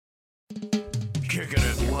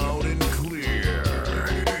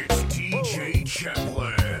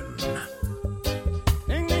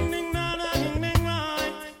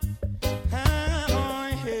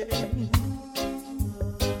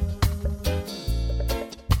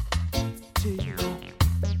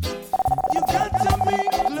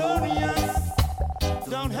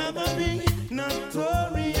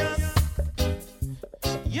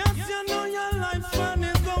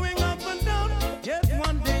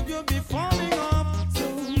could be falling off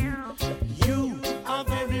soon. You are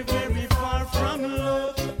very, very far from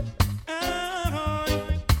love.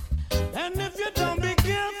 And if you don't be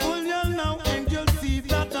careful, you'll know, and you'll see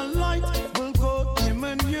that the light will go dim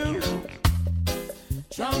in you.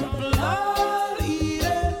 Trample all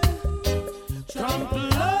Eden,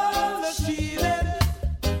 trample all the cheated,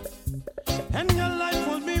 and your life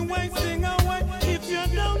will be wasting away if you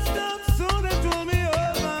don't stop. Soon it will be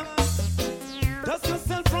over. Dust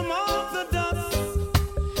yourself from off the dust.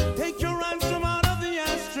 Take your hands from out of the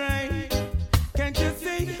ashtray. Can't you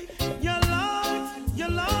see your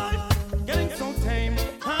life getting so tame?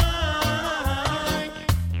 Hi.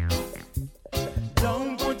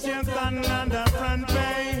 Don't put your gun on the front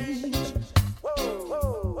page.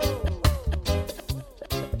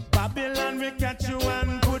 Babylon will catch you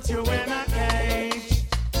and put you in a cage.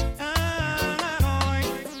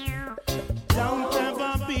 Don't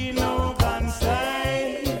ever be no gun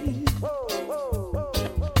slave.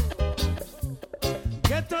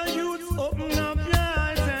 Get the youth, open up your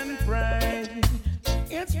eyes and pray.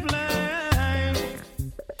 It's plain.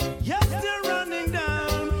 Yes, they're running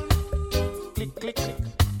down. Click, click, click.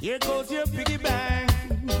 Here goes your piggy bank.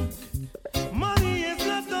 Money is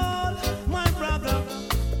not all, my brother.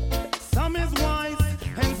 Some is wise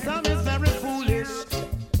and some is very foolish.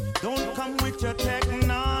 Don't come with your Tech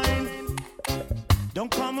 9.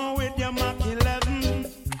 Don't come with your Mach 11.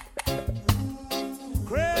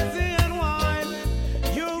 Crazy and wild,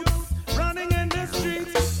 youths running in the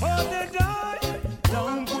streets, oh they die.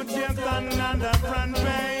 Don't put your gun on the front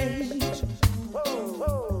page.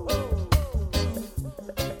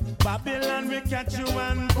 Babylon will catch you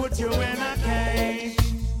and put you in a cage.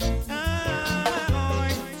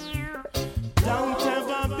 Don't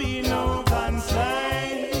ever be no gun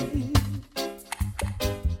slave.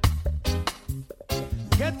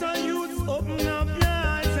 Get the youth, open up your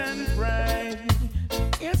eyes and pray.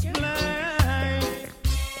 It's plain.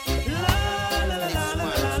 La la la la la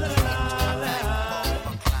la la la.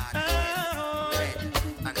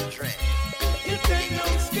 You take no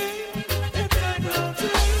skin, you take no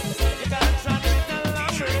trees. You gotta try to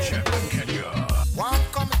DJ Champion Kenya. One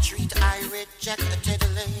common treat I reject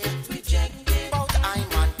totally. Both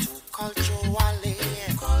I'm on to culturally.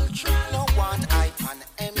 No one I on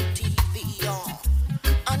MTV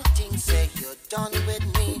and things say you're done with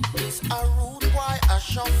me. It's a rude boy, a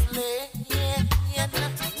shuffle.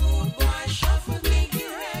 Rude boy, shuffle, kinky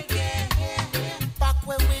reggae. Back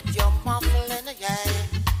way with your muffling, yeah.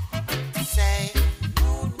 Say,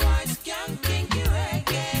 rude boy, skank, kinky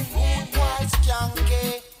reggae. Rude boy, skanky,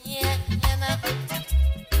 yeah.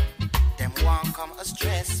 Them won't come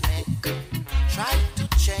stress me. Try to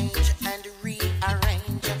change and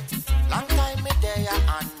rearrange. Long time me there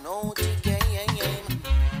and know the game.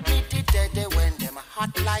 Me the dead when them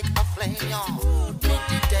hot like a flame. Me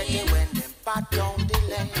the dead when them bad down the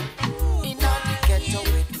lane. In all the ghetto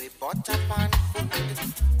with we butter and food.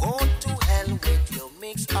 Go to hell with your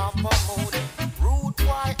mix up a mood. Rude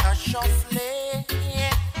boy a shuffle.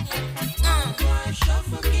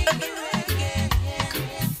 Shuffle reggae.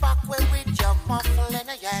 Back way with your muffling,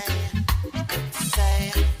 yeah.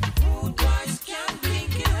 Say, rude boys can't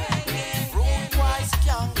think reggae. Rude boys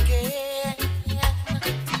can't get. Yeah.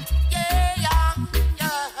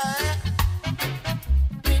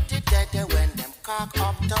 Meet the dead when them cock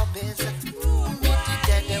up tubbies. Meet the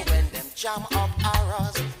dead when them jam up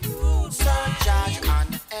arrows. Sir George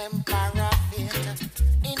and Emperor Fit.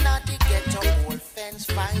 In a the ghetto old fence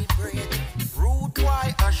vibrate. Rude boy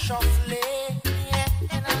a shuffle.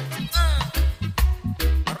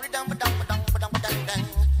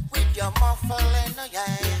 With your muffling,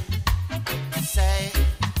 yeah. Say,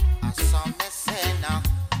 I saw me say now.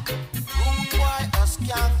 Rude boy a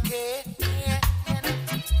skanky, yeah.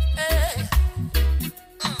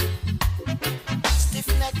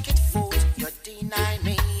 Stiff-necked foot, you deny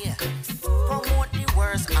me. Promote the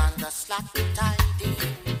worst and the slack the tidy.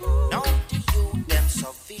 Now the youth them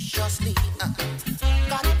so viciously.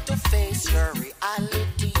 Got to face your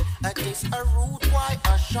reality. This a rude boy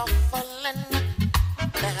a shuffling.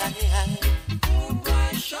 Rude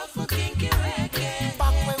boy shuffle kinky reggae.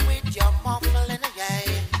 Back way with your muffling, yeah.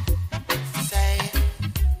 Say,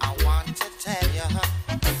 I want to tell you,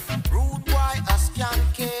 rude boy a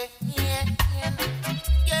skanky, yeah.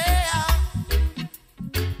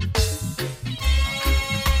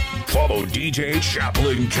 Follow DJ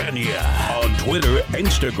Chaplin Kenya on Twitter,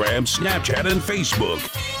 Instagram, Snapchat, and Facebook.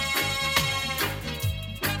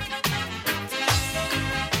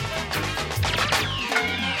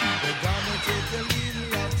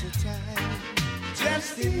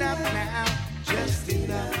 Just enough now, just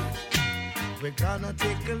enough. We're we're gonna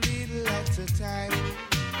take a little at a time.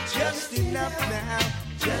 Just enough now,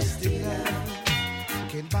 just enough.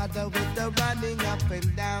 Can't bother with the running up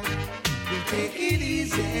and down. We'll take it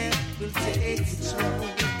easy, we'll take it slow.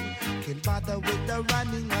 Can't bother with the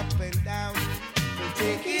running up and down. We'll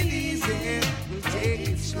take it easy, we'll take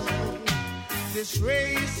it slow. This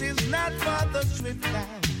race is not for the swift now,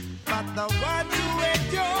 but the one who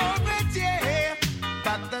endure it, yeah.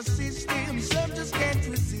 But the system, some just can't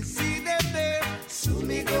resist. See them there, soon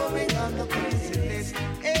me going on the crazy list.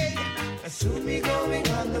 Hey, soon me going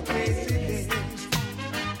on the crazy list.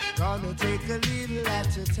 Gonna take a little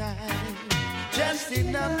at a time. Just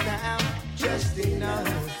enough now, just enough.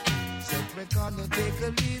 Said we're gonna take a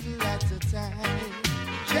little at a time.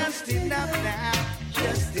 Just enough now,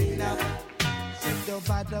 just enough. Said don't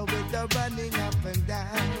bother with the running up and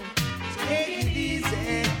down. Take it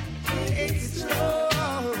easy, take it slow.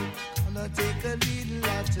 Gonna take a little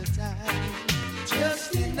at a time.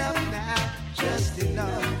 Just enough now, just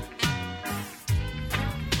enough.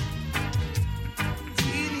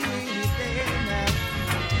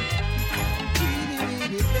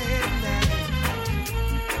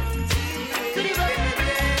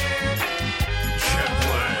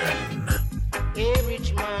 Hey,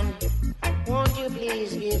 rich man, won't you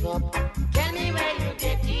please give up? Tell me where you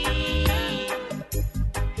get it.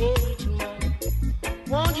 Hey, rich man,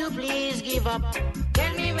 won't you please give up?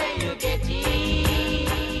 Tell me where you get it.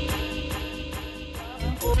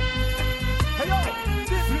 Hey yo,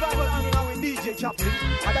 this revival hanging out with DJ Chaplin.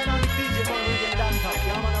 I don't know if DJ man will get dance up.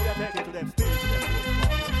 Yeah man, we are taking to them stage.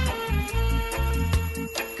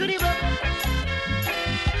 Goodie bop.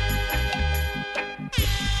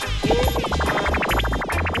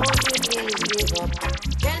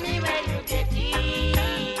 Tell me where you get it.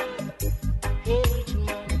 Hey, rich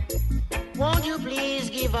man, won't you please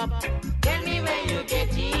give up? Tell me where you get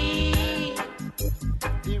it.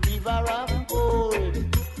 The river of gold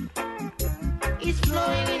is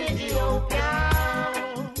flowing in Ethiopia.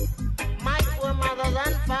 My poor mothers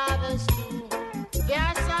and fathers too.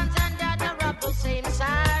 Their sons and daughters are the same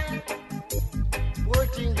side.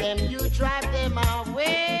 Working them, you drive them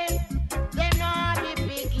away. They're not the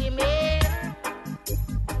piggy men.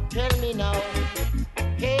 Tell me now,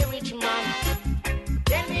 hey rich man,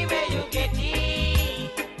 tell me where you get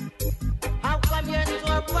it. How come your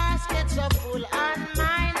store baskets are full and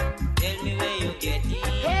mine? Tell me where you get it.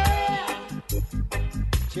 Hey,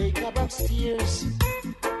 Jacob upstairs,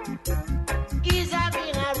 he's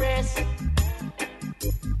having a rest.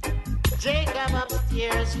 Jacob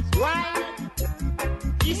upstairs, why?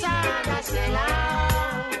 He's on a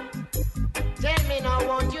cellar. Tell me now,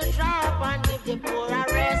 won't you drop and give the poor a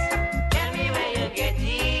rest? Tell me where you get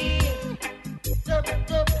it. Dup,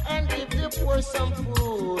 dup, and give the poor some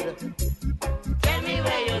food. Tell me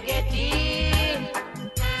where you get it.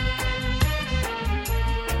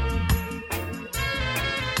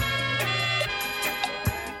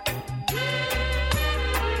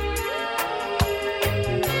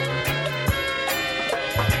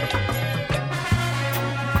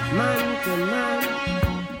 Man to man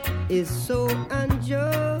is so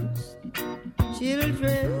unjust.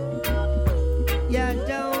 Children, you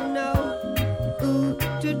don't know who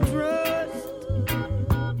to trust.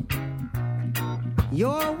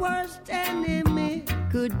 Your worst enemy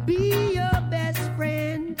could be your best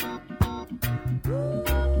friend,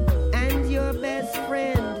 and your best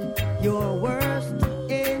friend, your worst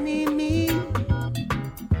enemy.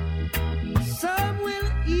 Some will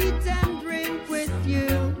eat and drink with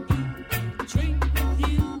you.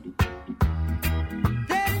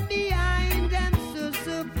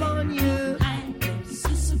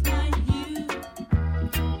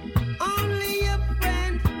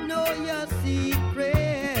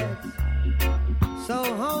 So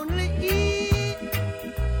only he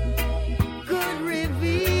could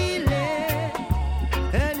reveal it,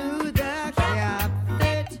 and who that cap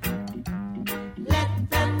fit, let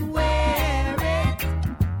them wear it.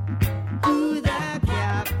 Who that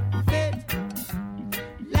cap fit,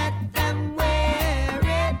 let them wear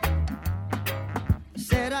it.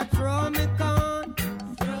 Said I throw me con,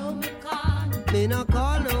 me no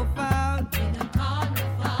call no foul.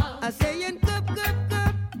 I say in cup, cup,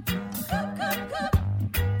 cup.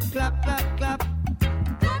 Clap, clap, clap.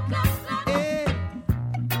 Clap, clap, clap. Hey.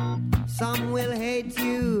 Some will hate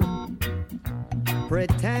you,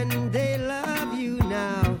 pretend they love you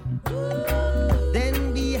now.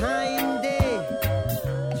 Then behind they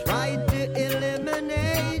try to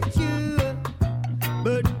eliminate you.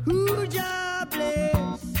 But who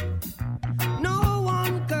jobless? No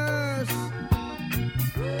one curse.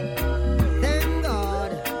 Thank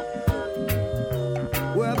God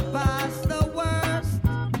we're past the worst.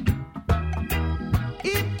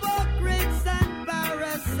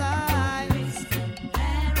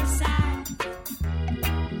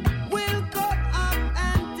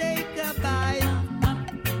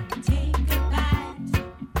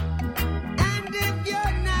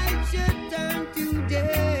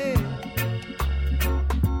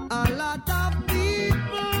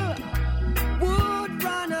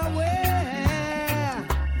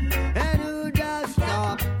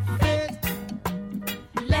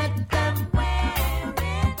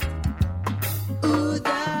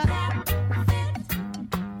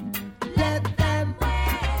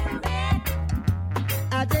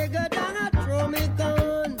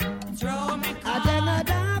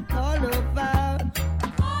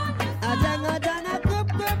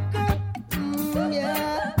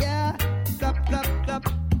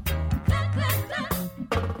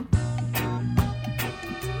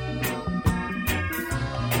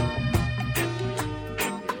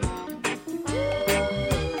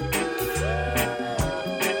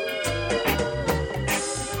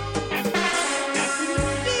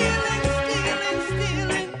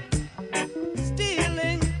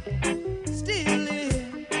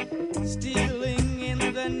 stealing in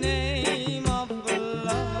the name of the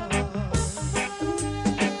Lord.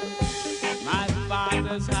 My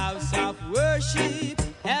father's house of worship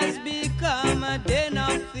has become a den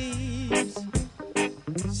of thieves,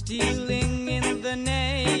 stealing in the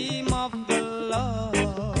name of the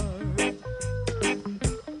Lord.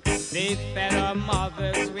 They fed our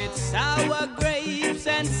mothers with sour grapes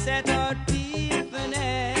and set our teeth on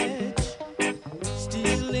edge,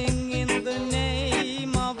 stealing in the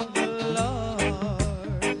name of the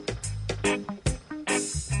Lord.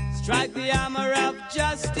 Strike the hammer of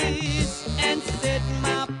justice and set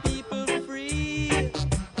my people free.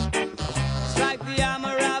 Strike the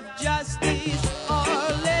hammer of justice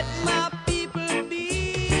or let my people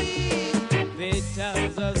be. They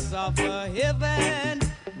tell us of a heaven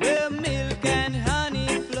where milk and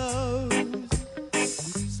honey flows,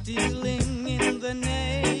 stealing in the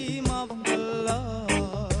name of the Lord.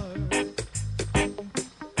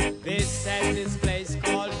 They said this place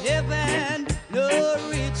called heaven, no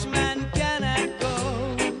rich man cannot go,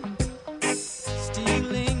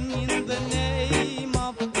 stealing in the name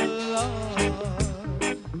of the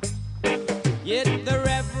Lord. Yet the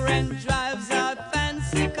reverend drives out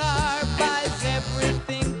fancy car, buys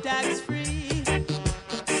everything tax-free.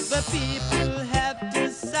 The people have to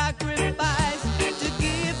sacrifice to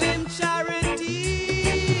give him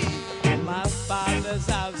charity. My father's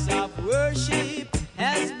house of worship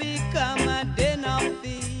has become a den of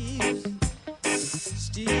thieves,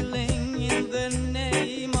 stealing in the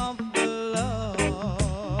name of the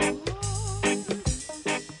Lord.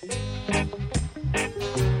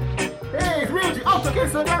 Hey, it's Reggie, out to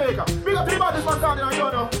Kingston, Jamaica. Big up to the baddest man down there, you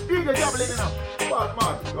know. DJ Chaplin, you know. Bad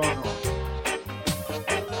man, you know.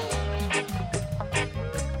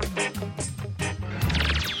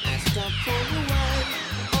 Stop for a while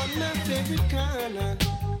on my favorite corner.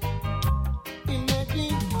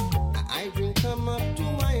 Imagine I drink come up to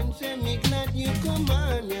wine, say me glad you come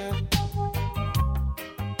on, yeah.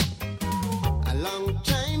 A long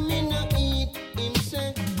time me no eat, him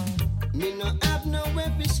say me no have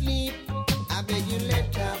nowhere to sleep. I beg you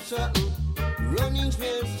let have something. Running's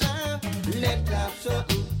well stop, let have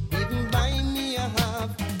something. Even buy me a half,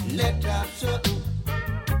 let have something.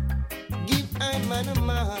 Give I man a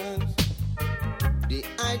man. The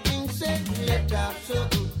I think said let have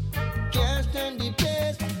something. Can't stand the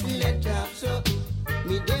pace, let have something.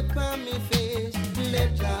 Me dip on me face,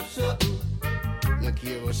 let have something. No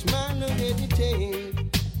care what smile, no hesitate.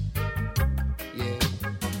 Yeah.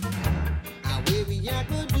 And where we are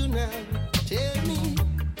go do now? Tell me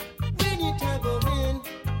when you time go in.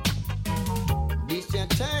 This your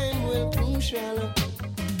time will crucial,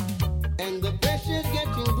 and the pressure's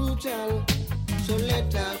getting brutal. So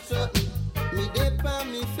let have something. Me dip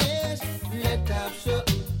on me face, let have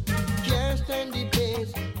something. Can't stand the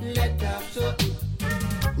pace, let have something.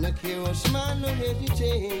 No care what smile, no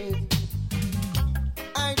hesitate.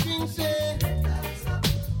 I think say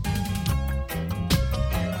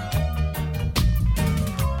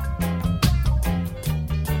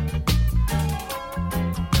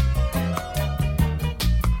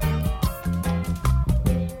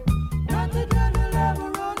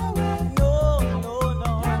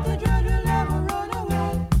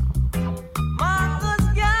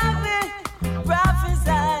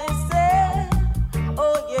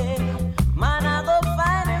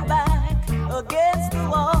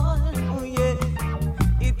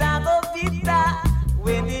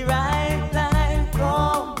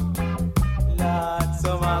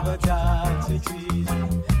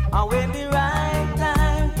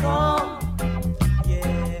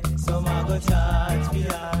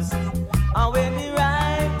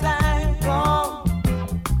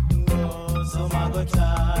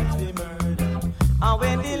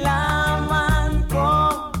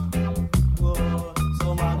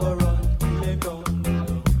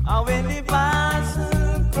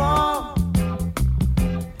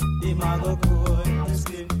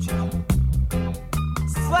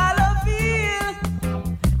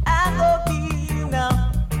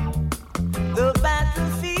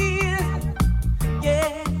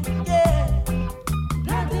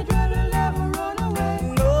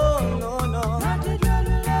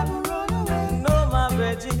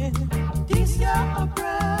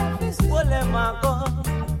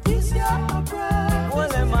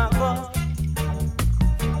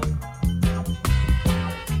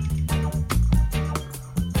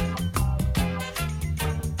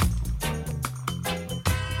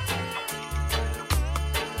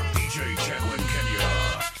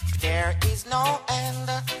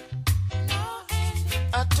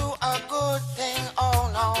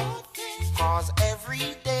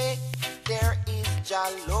Jah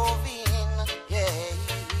loving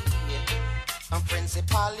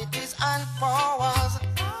principalities and powers.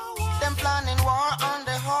 Them planning war on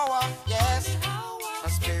the hour, yes. A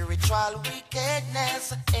spiritual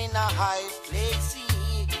wickedness in a high places.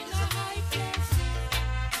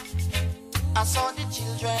 I saw the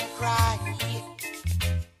children cry.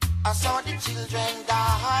 I saw the children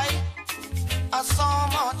die. I saw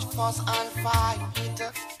much fuss and fight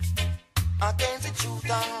against the truth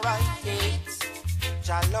and right gates.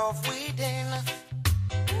 Jah love within,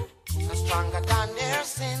 stronger than their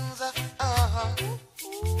sins.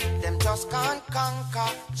 Them just can't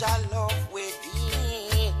conquer Jah love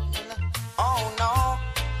within. Oh no,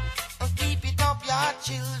 keep it up, your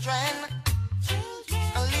children,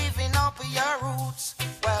 living up your roots.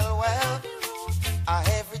 Well,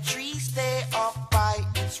 every tree stay up by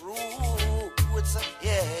its roots.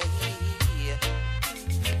 Yeah.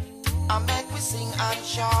 I make we sing and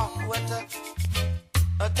shout,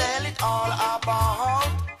 tell it all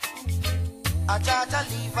about a Jah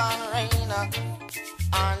live and reign,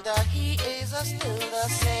 and he is still the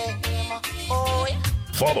same. Oh yeah.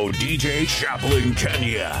 Follow DJ Chaplin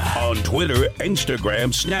Kenya on Twitter,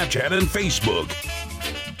 Instagram, Snapchat, and Facebook.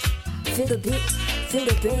 Feel the beat, feel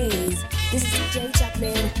the bass. This is DJ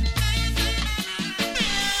Chaplin.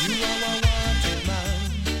 You are a wanted man,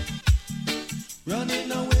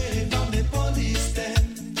 running away from the police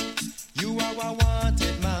then. You are a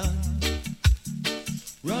wanted man,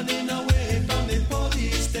 running away from the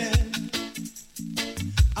police then.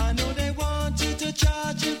 I know they want you to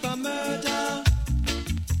charge you for murder,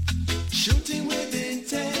 shooting with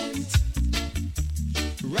intent,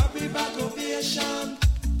 robbery back ovation.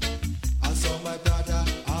 I saw my brother,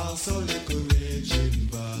 also little raging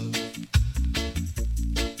ball.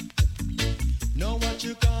 Know what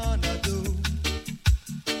you gonna do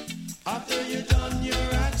after you done your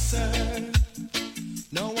answer?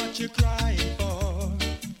 Know what you're crying for?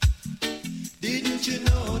 Didn't you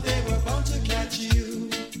know they were bound to catch you?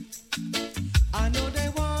 I know they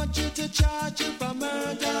want you to charge you for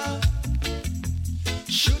murder,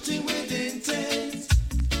 shooting with intent,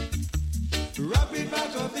 robbery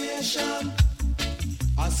back ovation.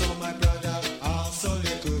 I saw my brother, also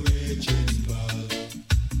little raging ball.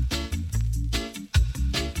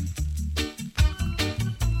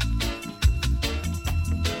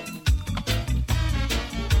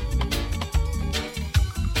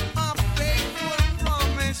 A faithful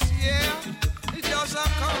promise, yeah, it's just a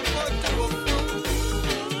comfort to a fool.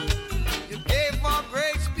 You gave a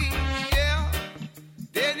great speech, yeah,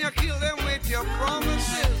 then you kill them with your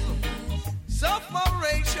promises.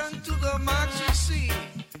 Separation to the max, you see,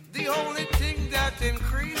 the only thing that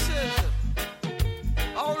increases.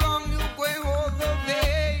 How long you going hold the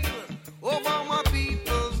veil over my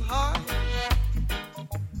people's heart?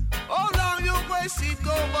 How long you going sit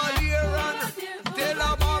over here and tell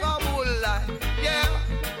about a bull lie? Yeah.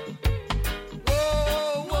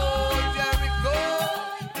 Whoa, whoa, Jericho,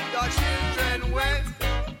 the children went.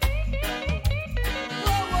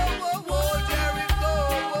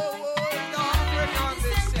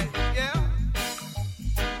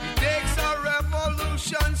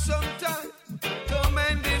 Sometimes to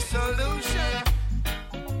mend this solution,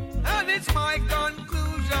 and it's my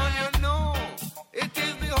conclusion, you know, it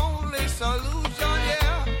is the only solution,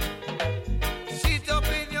 yeah. Sit up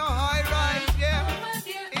in your high rise, yeah,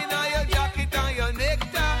 in your jacket and your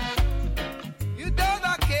necktie. You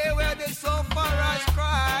don't care where the sufferers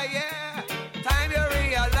cry, yeah. Time you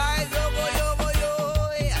realize, oh boy,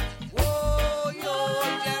 yeah. Whoa, yo,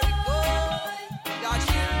 Jericho, the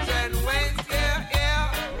children went.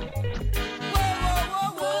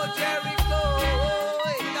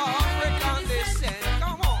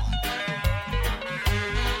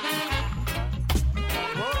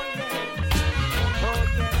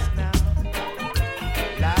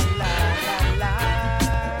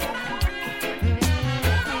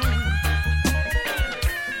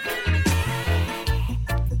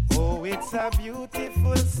 It's a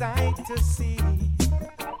beautiful sight to see.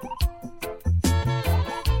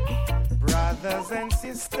 Brothers and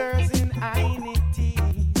sisters in unity.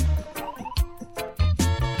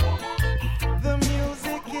 The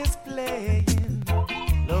music is playing.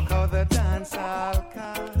 Look how the dance all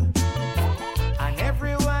come. And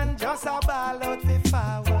everyone just a ball out the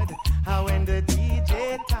forward. How when the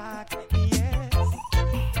DJ talk, yes.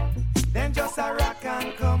 Then just a rock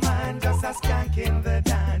and command, just a skank in the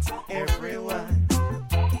dance. Everyone.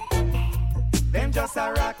 Them just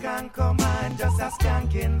a rock and command, just a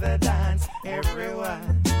skank in the dance.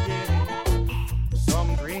 Everyone, yeah.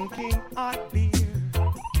 Some drinking hot beer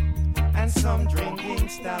and some drinking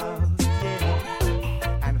stout,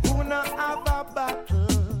 yeah. And who not have a bottle,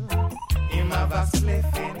 him have a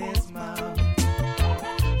spliff in his mouth.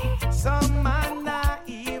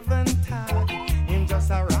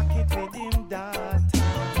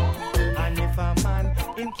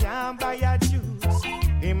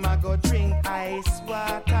 drink ice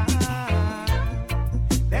water.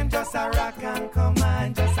 Them just a rock and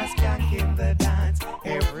command, just a skank in the dance,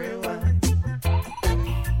 everyone.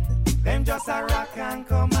 Them just a rock and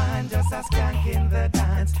command, just a skank in the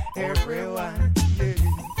dance, everyone. Yeah.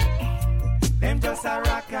 Them just a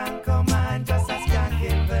rock and command, just a skank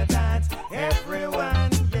in the dance,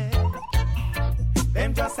 everyone. Yeah.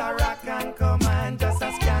 Them just a rock and command, just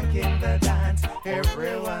a skank in the dance,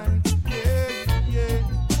 everyone. Yeah, yeah.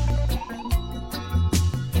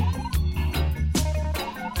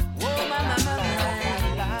 Oh, mama,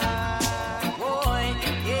 boy,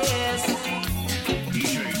 yes.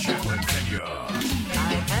 DJ Chaplin Kenya.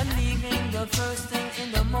 I am leaving the first thing in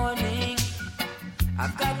the morning.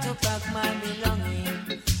 I've got to pack my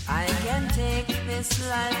belongings. I can't take this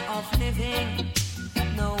life of living.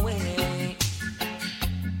 No way.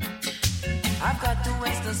 I've got to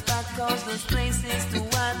waste the spot cause this place is too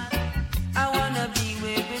hot. I wanna be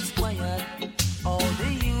where it's quiet. All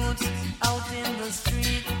the youths out in the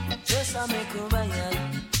street just to make a riot.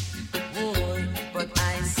 Boy, but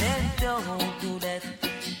I said don't do that.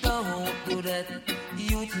 Don't do that.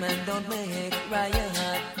 Youth men don't make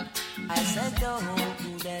riot. I said don't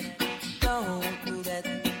do that. Don't do that.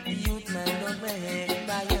 Youth men don't make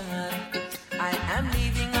riot. I am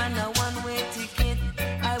leaving on a one-way ticket.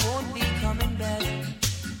 I won't be coming back.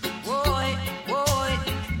 Boy, boy,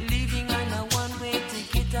 leaving on a one-way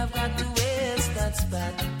ticket. I've got to waste that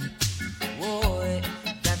spot. Boy,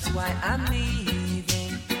 that's why I'm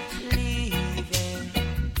leaving, leaving.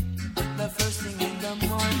 The first thing in the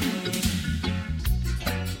morning.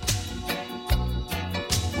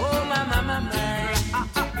 Oh, my, my, my, my.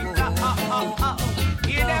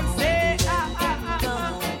 Hear them say,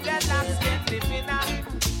 dreadlocks get living at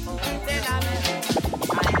tenement.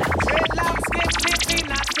 Dreadlocks get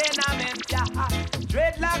living at tenement, yeah.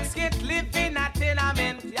 Dreadlocks get living at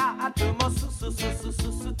tenement, yeah. Too much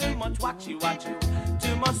too much watchy.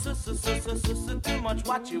 Too much too much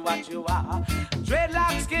watchy.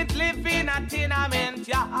 Dreadlocks get living at tenement,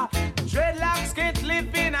 yeah. Dreadlocks get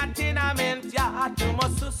living at tenement, yeah. Too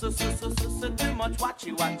much too much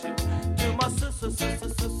watchy. Too much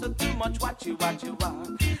too much watchy.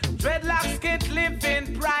 Dreadlocks can't live in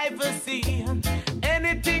privacy.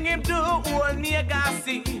 Anything him do, all nigga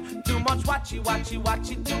see. Too much watchy. Too much too much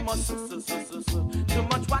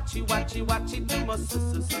watchy. Too much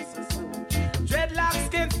Dreadlocks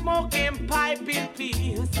can smoke in pipe in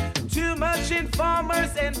peace. Too much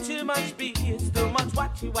informers and too much bees. Too much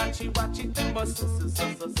watchy. Too much too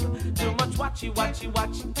much watchy.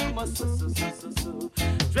 Too much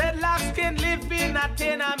Dreadlocks can live in a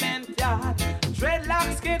tenement yard.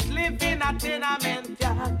 Dreadlocks can't live in a tenement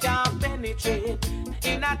yard. Can't penetrate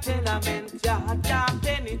in a tenement yard. Can't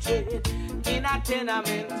penetrate in a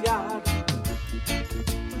tenement yard.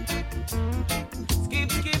 Skip,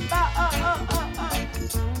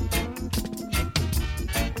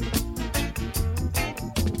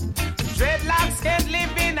 Dreadlocks can't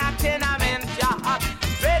live in a tenement yard.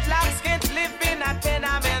 Dreadlocks can't live in a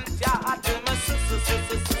tenement yard. Too much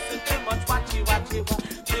watchy.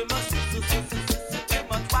 Too much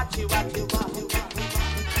watchy.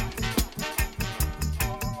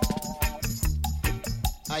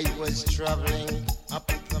 I was traveling up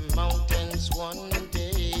the mountains one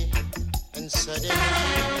day, and suddenly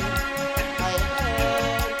I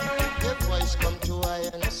heard a voice come to I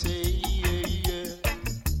and say,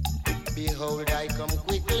 behold, I come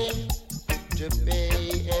quickly to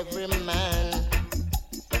pay every man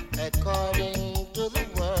according to the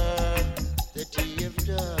work that he have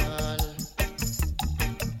done.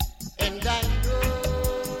 And I know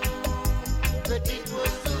that it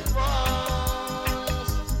was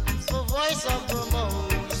the voice of the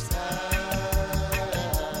Most High.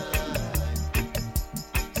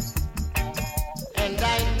 And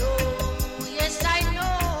I know, yes I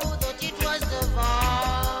know that it was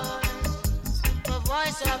the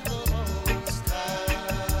voice of the Most High.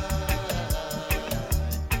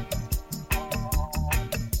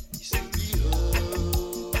 He said,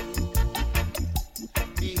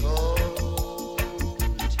 behold,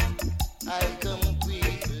 I come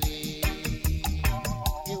quickly.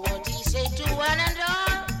 Hear what he said to one and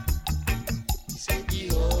all. He said,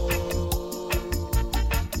 behold,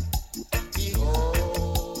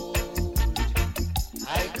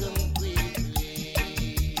 I come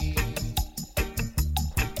quickly.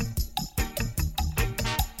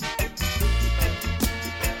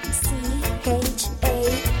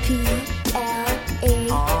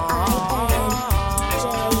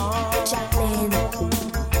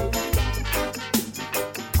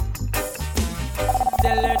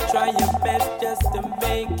 Tell her try your best just to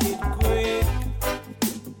make it quick.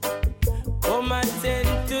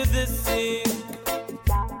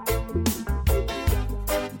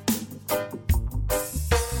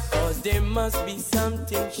 must be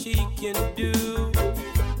something she can do.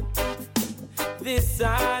 This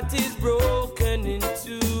heart is broken in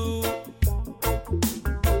two.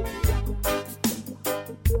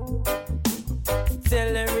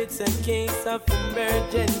 Tell her it's a case of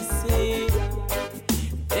emergency.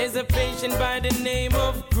 There's a patient by the name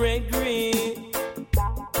of Gregory.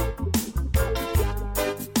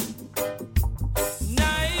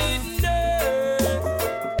 Night nurse,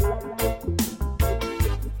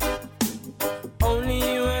 only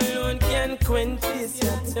you alone can quench this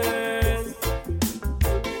thirst.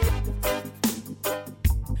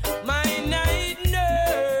 My night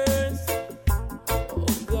nurse,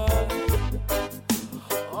 oh God,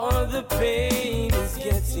 all the pain is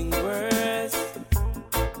getting worse.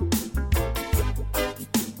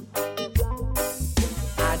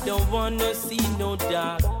 I don't wanna see no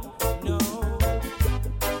dark, no.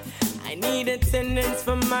 I need attendance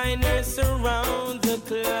for my nurse around the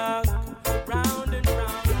clock, round and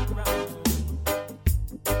round and round.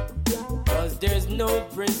 'Cause there's no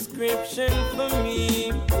prescription for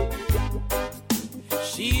me.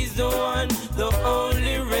 She's the one, the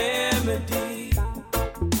only remedy.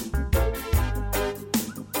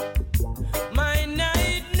 My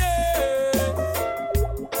night nurse,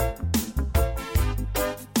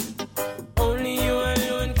 only you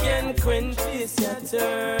alone can quench this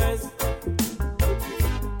thirst.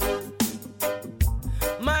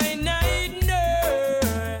 My night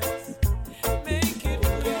nurse, make it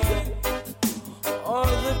clear.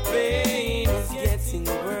 All the pain is getting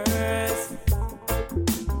worse.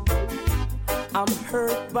 I'm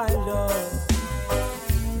hurt by love.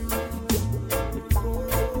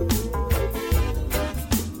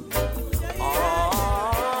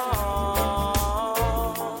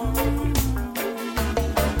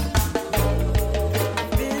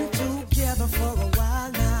 Been together for a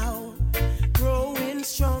while now, growing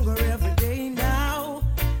stronger every day now.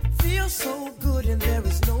 Feel so good and there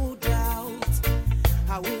is no doubt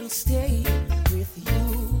I will stay with you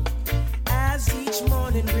as each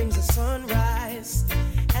morning brings a sunrise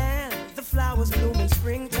and the flowers bloom in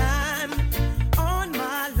springtime. On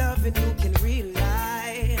my love and you can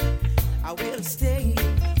rely. I will stay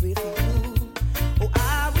with you. Oh,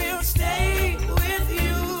 I will stay with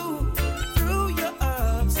you through your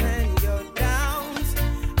ups and your downs.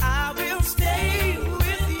 I will stay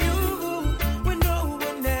with you when no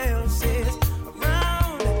one else is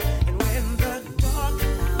around. And when the dark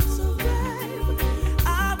clouds arrive,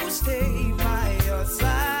 I will stay by your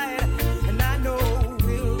side. And I know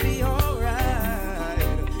we'll be alright.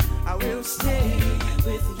 I will stay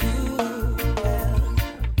with you.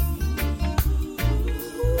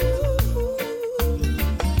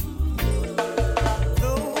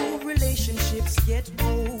 Though relationships get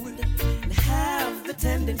old and have the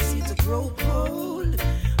tendency to grow cold,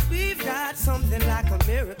 we've got something like a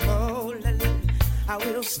miracle. I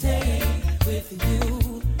will stay with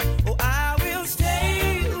you. Oh, I will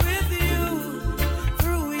stay with you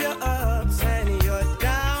through your ups and your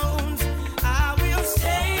downs. I will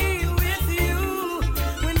stay with you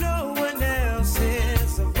when no one else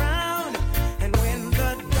is around. And when the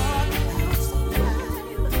dark clouds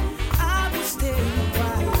arrive, I will stay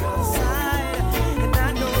by your side. And I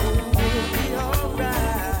know we'll be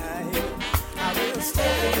alright. I will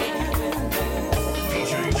stay with you.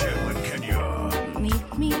 DJ Chaplin Kenya. Meet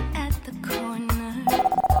me at the corner,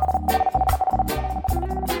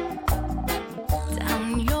 down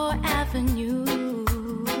your avenue.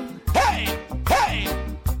 Hey! Hey!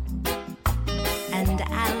 And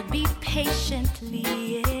I'll be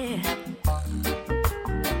patiently,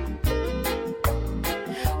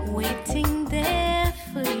 waiting there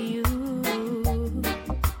for you.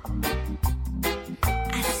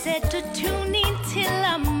 I said to tune in till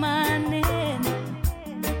I'm morning.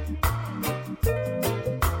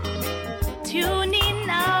 Tune in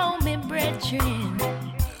now, me brethren,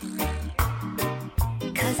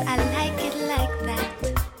 'cause I like it like that.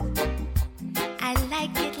 I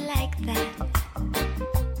like it like that.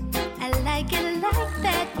 I like it like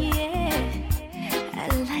that, yeah. I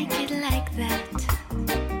like it like that.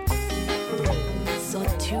 So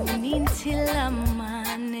tune in till I'm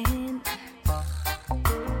morning.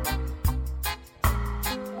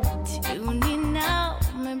 Tune in now,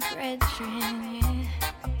 my brethren, yeah.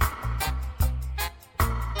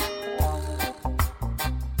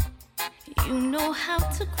 You know how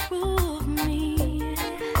to groove me.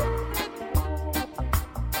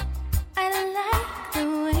 I like the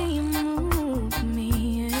way you move me.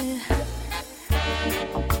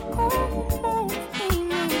 Move me,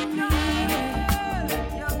 move me.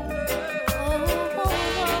 Oh, oh,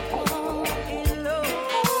 oh, oh.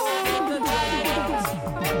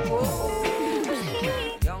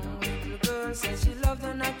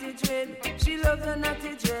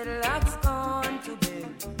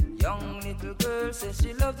 little girl says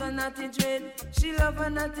she loves a natty dread. She loves a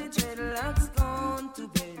natty dreadlocks gone to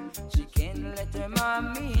bed. She can't let her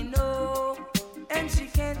mommy know, and she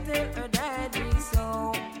can't tell her daddy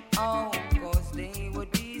so. Oh, cause they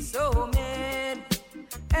would be so mad,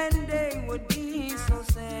 and they would be so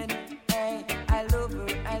sad. Hey, I love her,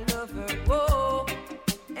 whoa.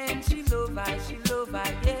 And she love I,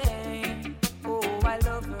 yeah. Oh, I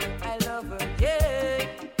love her, yeah.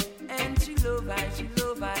 And she love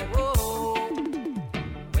I, whoa.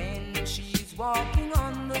 When she's walking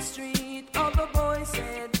on the street, all the boys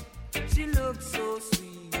said she looks so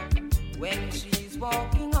sweet. When she's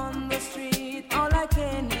walking on the street, all I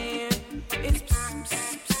can hear is psst,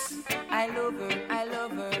 psst, psst. I love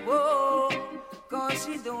her, whoa. Cause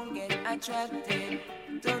she don't get attracted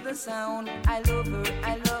to the sound. I love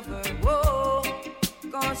her, whoa.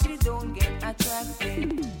 Cause she don't get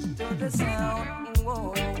attracted to the sound.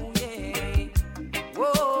 Whoa, yeah.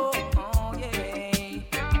 Whoa, oh, yeah.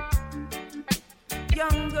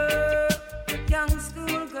 Young girl, young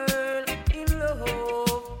school girl, in love.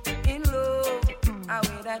 I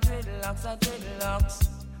with her dreadlocks.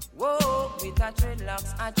 Whoa, with her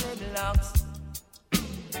dreadlocks.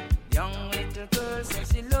 Young little girl says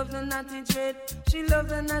she loves the natty dread. She loves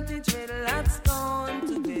the natty dreadlocks gone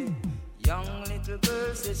to bed. Young little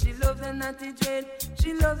girl says she loves the natty dread.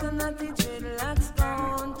 She loves the natty dreadlocks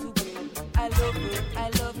gone to bed. I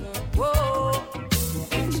love her, whoa.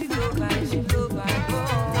 And she love I, whoa.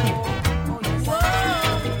 Oh, yes,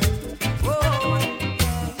 whoa,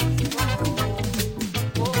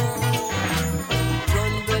 whoa.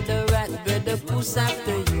 Run, brother rat, brother puss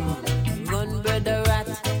after you. Run, brother rat.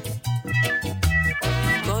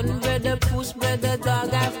 Run, brother puss, brother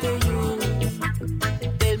dog after you.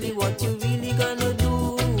 Tell me what you really gonna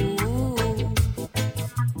do.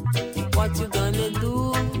 What you gonna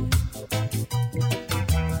do?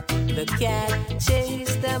 The cat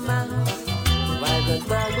chased the mouse, while the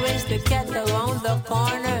dog raced the cat around the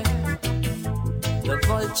corner. The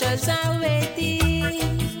vultures are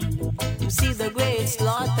waiting to see the great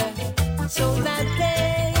slaughter, so that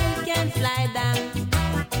they can fly down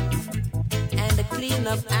and clean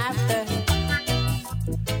up after.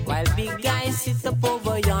 While big guys sit up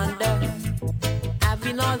over yonder,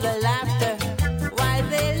 having all the laughter, while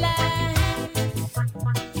they lie,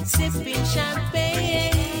 sipping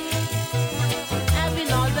champagne,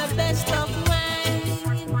 having all the best of wine.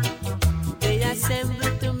 They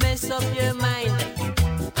assemble to mess up your mind.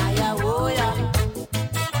 Ayawoya,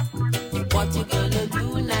 what you gonna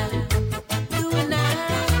do now? Do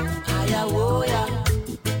now, ayawoya,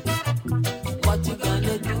 what you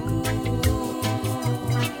gonna do?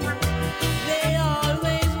 They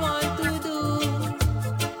always want to do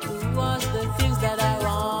us the things that are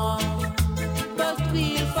wrong, but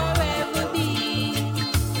we'll forever be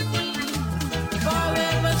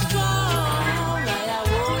forever strong.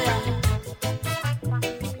 Ayawoya,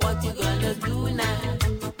 what you gonna do now?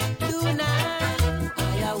 Do now,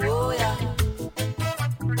 ayawoya,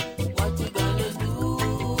 what you gonna do?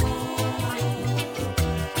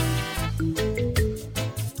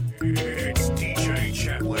 It's DJ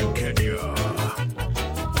Chaplin Kenya.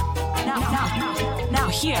 Now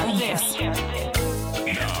hear this.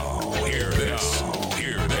 Now hear this.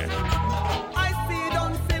 I see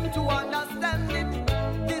don't seem to understand it.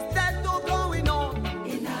 This tattoo going on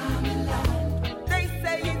in our land. They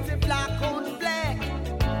say it's a black on black.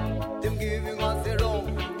 Them giving us their own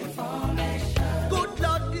information. Good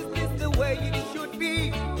Lord, is this the way it should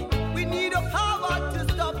be? We need a power to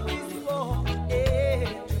stop this war. Yeah.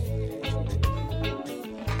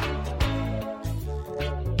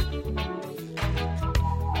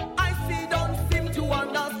 I see don't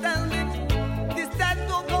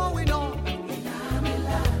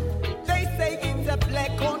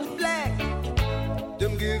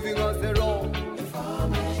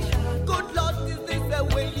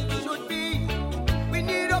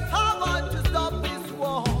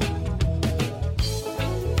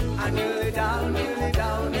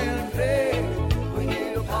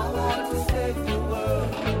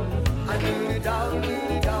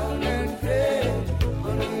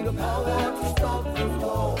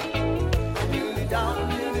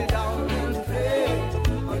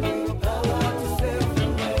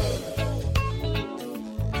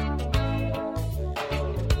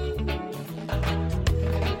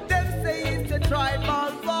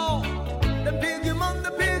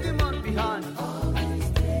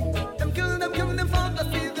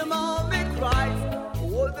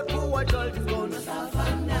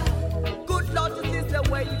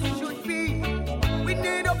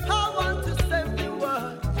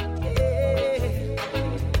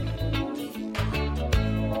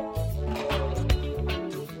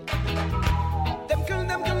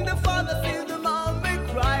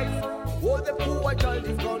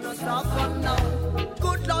world is gonna suffer now.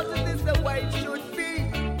 Good Lord, this is the way it should be.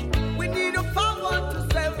 We need a power to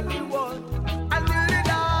save the world. I kneel it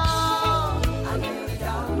down. I kneel it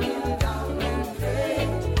down, and pray.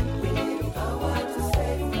 We need a power to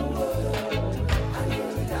save the world. I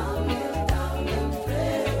kneel it down, and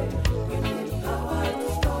pray. We need a power to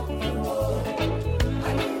stop the war.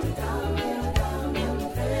 I kneel it down, and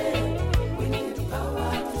pray. We need a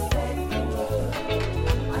power to save the world.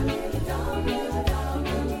 I kneel it down,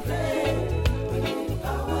 and pray. We need a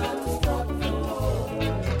power to stop the war.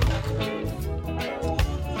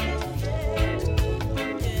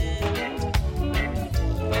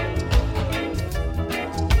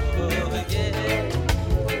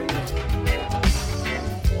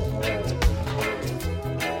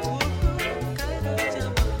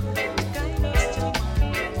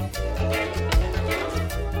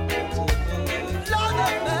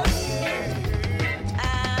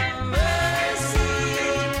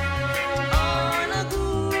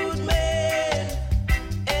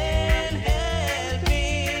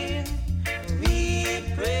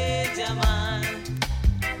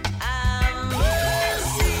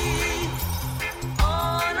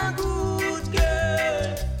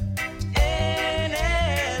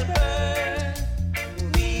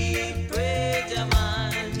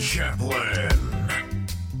 Chaplin.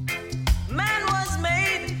 Man was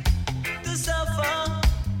made to suffer,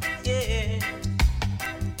 yeah.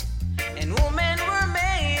 And women were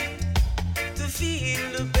made to feel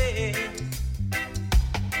the pain.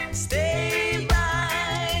 Stay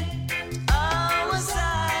by our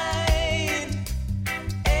side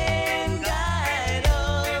and guide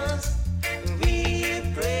us. We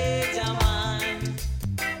pray, Jaman.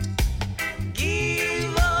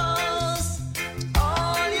 Give us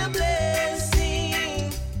all your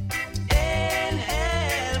blessing and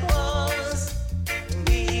help us.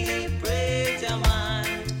 We pray, Jaman.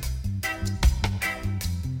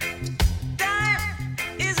 Time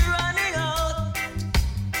is running out,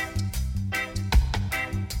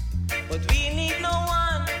 but we need no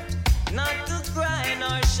one not to cry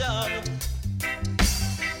nor shout.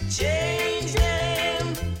 Change them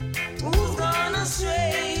who's gone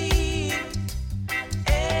astray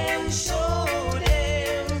and show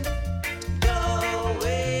them the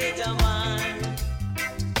way, Jaman.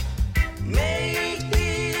 Make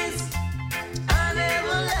this an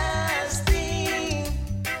everlasting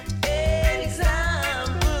example.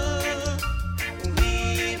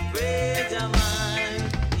 We pray, Jaman,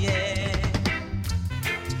 yeah.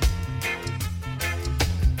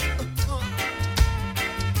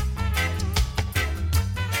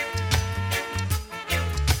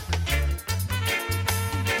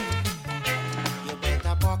 You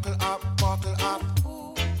better buckle up, buckle up.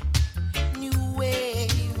 New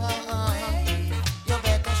wave. You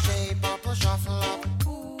better shape up or shuffle up.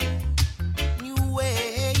 New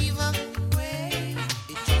wave.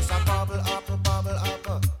 It's just a bubble up, a bubble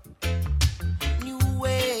up. New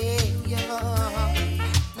wave.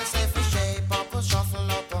 Me say for shape up or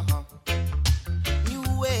shuffle up. New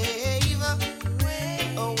wave.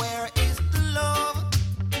 Oh, where is the love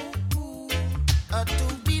to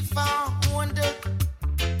be found?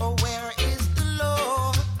 Oh, where is the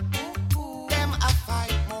love? Them a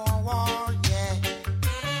fight more war, yeah.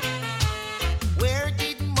 Where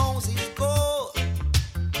did Moses go?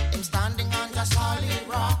 Him standing on the solid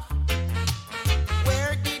rock.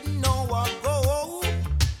 Where did Noah go?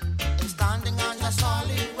 Him standing on the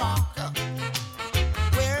solid rock.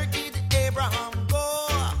 Where did Abraham go?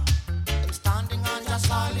 Him standing on the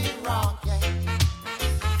solid rock, yeah.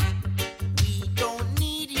 We don't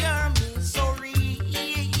need your misery.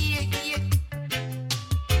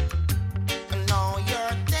 No,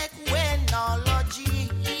 your technology.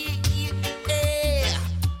 Yeah.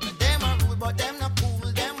 Them a rule, but them not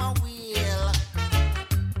cool, them a wheel.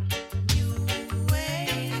 You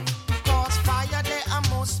wait. Cause fire they a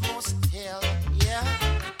must tell. Yeah.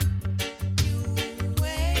 You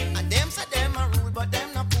wait. And them say them a rule, but them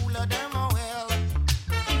not cool, them a well.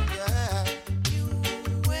 Yeah. You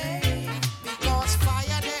wait. Because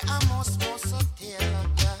fire they a must tell.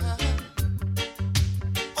 Yeah.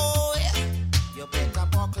 Oh yeah. You better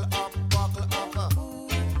buckle up, buckle up.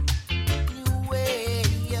 New wave.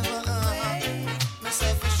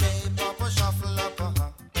 Myself a shape up, a shuffle up.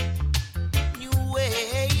 New wave.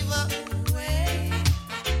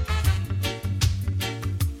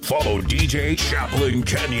 Follow DJ Chaplin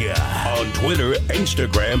Kenya on Twitter,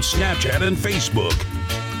 Instagram, Snapchat, and Facebook.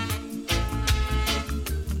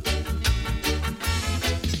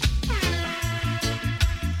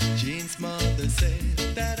 Jane's mother said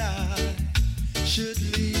that I should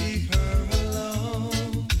leave her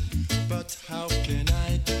alone, but how can I?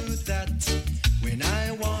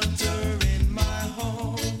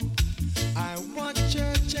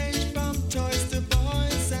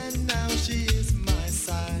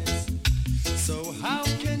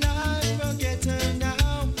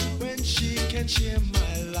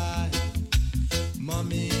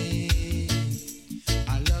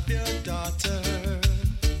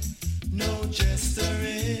 jester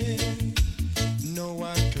in. No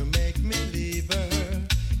one can make me leave her.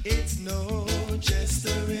 It's no jester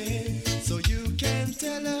in. So you can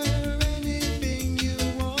tell her anything you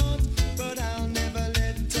want, but I'll never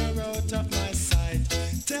let her out of my sight.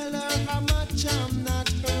 Tell her how much I'm not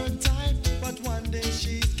her type, but one day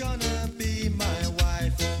she's gonna be my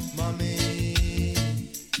wife. Mommy,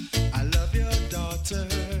 I love your daughter.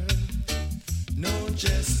 No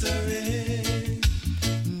jester in.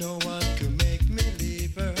 No one can make me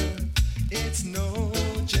leave her. It's no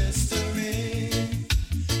jester in.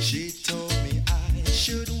 She told me I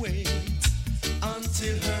should wait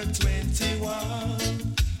until her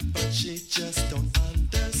 21, but she just don't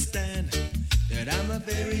understand that I'm a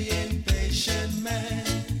very impatient man.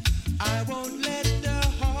 I won't let the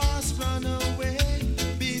horse run away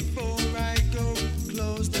before I go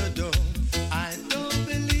close the door. I don't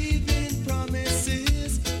believe in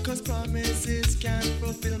promises, 'cause promises can't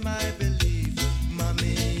fulfill my belief.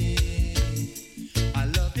 Mommy, I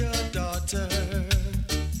love your daughter.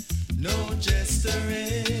 No jester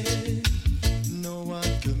in. No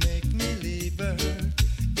one can make me leave her.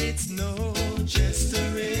 It's no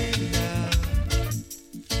jester in now.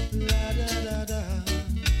 La da da da.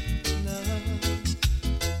 No.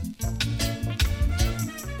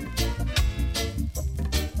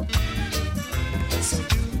 So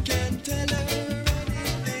you can tell her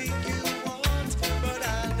anything you want, but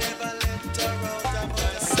I'll never let her out of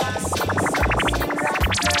my sight.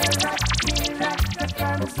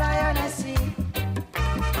 From Zion I see.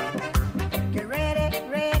 Get ready,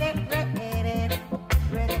 ready, ready,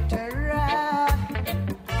 ready to rock.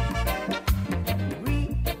 We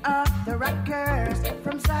are the rockers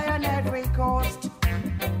from Zion every coast.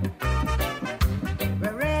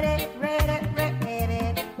 We're ready, ready,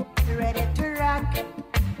 ready, ready to rock.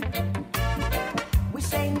 We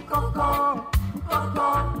sing Coco, Coco,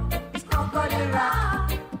 it's Coco the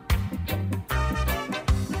rock.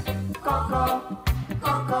 Coco,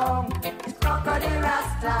 Coco, it's Coco the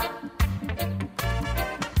Rasta.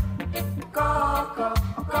 Coco,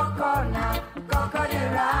 Coco now, Coco the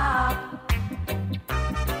rock.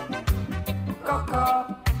 Coco,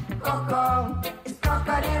 Coco, it's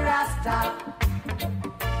Coco the Rasta.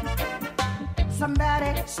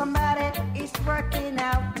 Somebody is working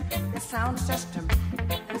out the sound system.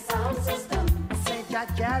 The sound system. Say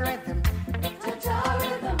Jaja rhythm. Jaja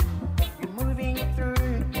rhythm. You're moving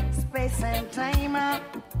through space and time.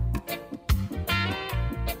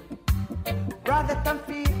 Brother don't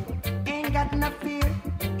fear, ain't got no fear.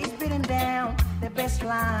 He's beating down the best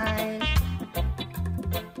line.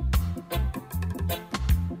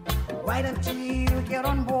 Why don't you get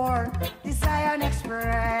on board the Zion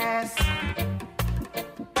Express?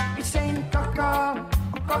 It's saying Coco,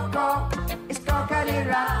 Coco, it's Coco the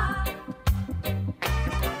rock.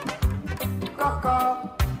 Coco,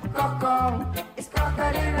 Coco, it's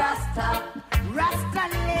Coco the Rasta. Rasta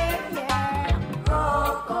yeah.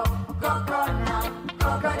 Coco, Coco now,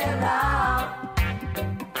 Coco the rock.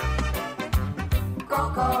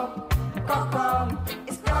 Coco, Coco,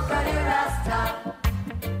 it's Coco the Rasta.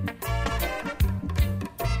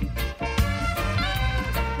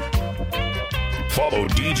 Follow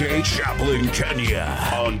DJ Chaplin Kenya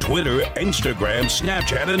on Twitter, Instagram,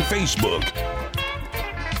 Snapchat, and Facebook.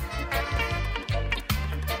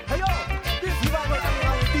 Hey yo, this revival hanging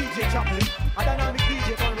out with DJ Chaplin, a dynamic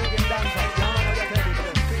DJ from Reggae Dancer. Yeah, man, I gotta tell you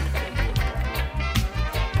today.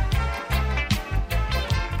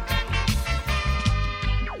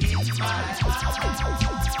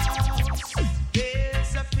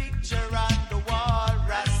 There's a picture on the wall,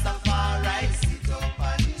 Rastafari sit up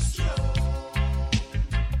on his throne.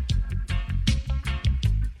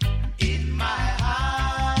 In my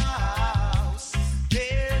house,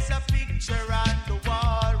 there's a picture on the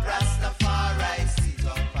wall, Rastafari sit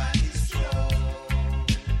up on his throne.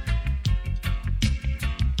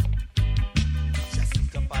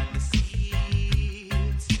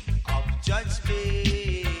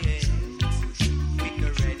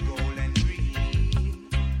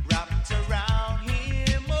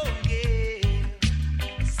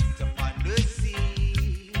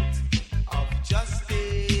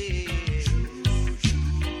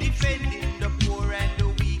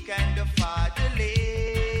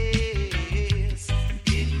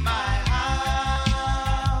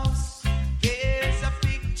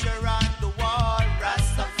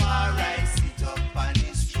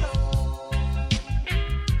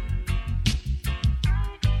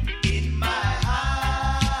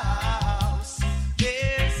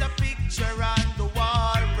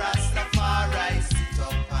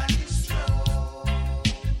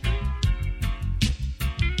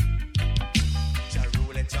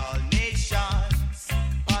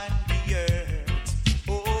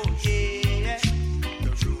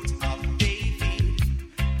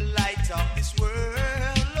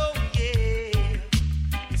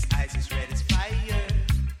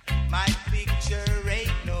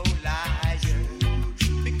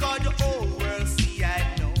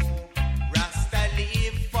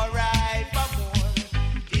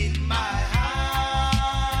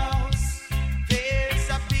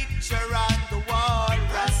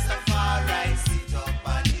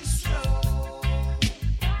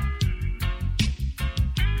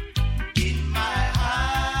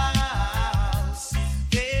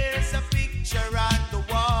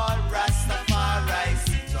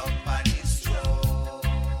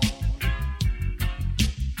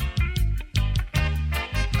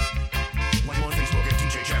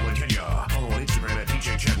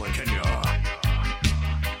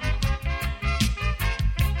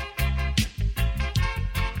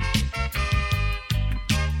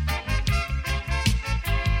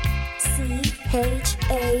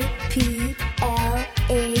 H-A-P